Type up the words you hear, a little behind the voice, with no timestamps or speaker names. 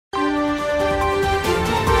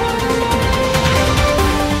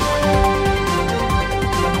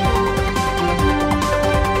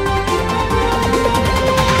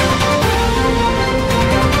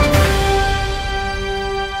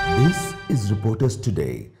Support us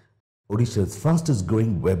today. Odisha's fastest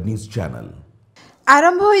growing web news channel.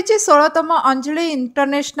 आरंभ होईची 16तम Anjali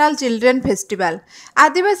international children festival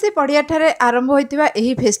आदिवासी पड़ियाठारे आरंभ होइतिबा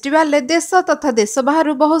एही festival देश तथा देश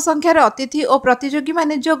बाहर बहु संख्यार अतिथि और प्रतियोगी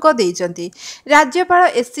माने जोग देइचंती। राज्यपाल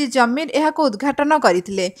एससी जमीर एहाको उद्घाटन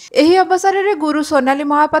करथिले। एही अवसर रे गुरु सोनाली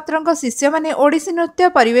महापात्रଙ୍କ शिष्य माने ओडिसी नृत्य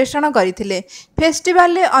परिवेषण करथिले।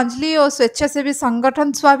 फेस्टिवल रे अंजलि और स्वेच्छासेवी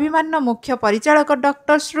संगठन स्वाभिमान मुख्य परिचालक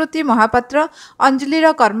डॉक्टर श्रुति महापात्र,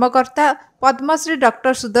 अंजलिर कर्मकर्ता पद्मश्री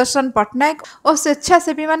डॉक्टर सुदर्शन पट्टनायक और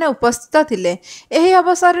स्वेच्छासेवी माने उपस्थित थिले। एही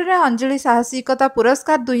अवसर रे अंजलि साहसिकता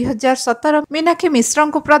पुरस्कार 2017 मीनाक्षी मिश्र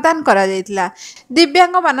को प्रदान करा जायतिला।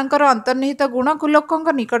 दिव्यांग मानकर अंतर्निहित गुण को लोकंक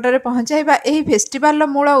निकटरे पहुंचाइबा एही फेस्टिवल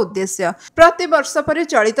मूल उद्देश्य। प्रति वर्ष परि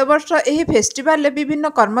चलित वर्ष एही फेस्टिवल विभिन्न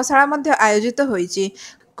कर्मशाला मध्ये आयोजित होईची।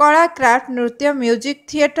 कला, क्राफ्ट, नृत्य, म्यूजिक,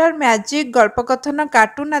 थिएटर, मैजिक, गल्पकथन,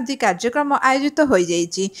 कार्टून आदि कार्यक्रम आयोजित हो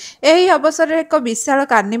जाइछि। एही अवसर एक विशाल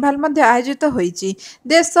कार्निवाल मध्ये आयोजित होईछि।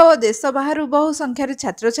 देश और देश बाहर बहु संख्यार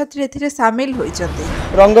छात्र छात्री एथिरे शामिल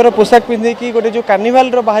होइछन्ते। रंगर पोशाक पिंधि कि गोटे जो कार्निवाल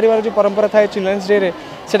रो बाहर जो परंपरा थाए चिल्ड्रंस डे रे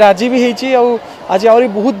सेटा आज भी हेछि और आज आउरी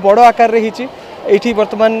बहुत बड़ आकार रे हेछि। एठी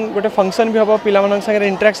वर्तमान गोटे फंक्शन भी हबो, पिला मानन संगे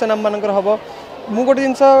इंटरेक्शन हम मानकर हबो। मु गोटे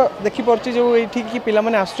जिनस देखी पार्टी जो ये कि पिला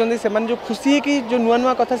माने आसुचंदी से माने जो खुशी है कि जो नुआ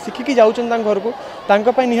नुआ कथा शिखिकी जाउचन घर को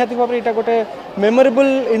तांको पय निहाती भाव एटा गोटे मेमोरेबल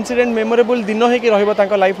इंसिडेंट, मेमोरेबल दिन है कि रहबो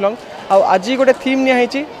तांको लाइफ लॉन्ग। आ आज गोटे थीम निया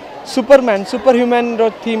हेछि सुपरमैन, सुपर ह्यूमन रो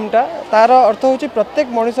थीमटा। तार अर्थ होछि प्रत्येक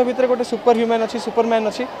मनुष्य भितर गोटे सुपर ह्यूमन अछि, सुपरमैन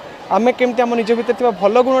अछि। आमे केमति हम निज भितर थिबा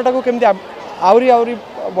भलो गुणटा को केमति आउरी आउरी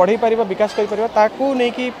बढ़ाई पारिबा, विकास करि पारिबा, ताकू नै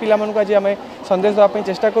कि पिला मानको आज आमे संदेश देबा पय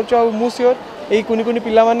चेष्टा करछु। आ मु श्योर एई कुनी कुनी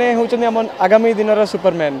पिला माने होउछन हम आगामी दिन रो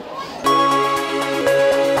सुपरमैन।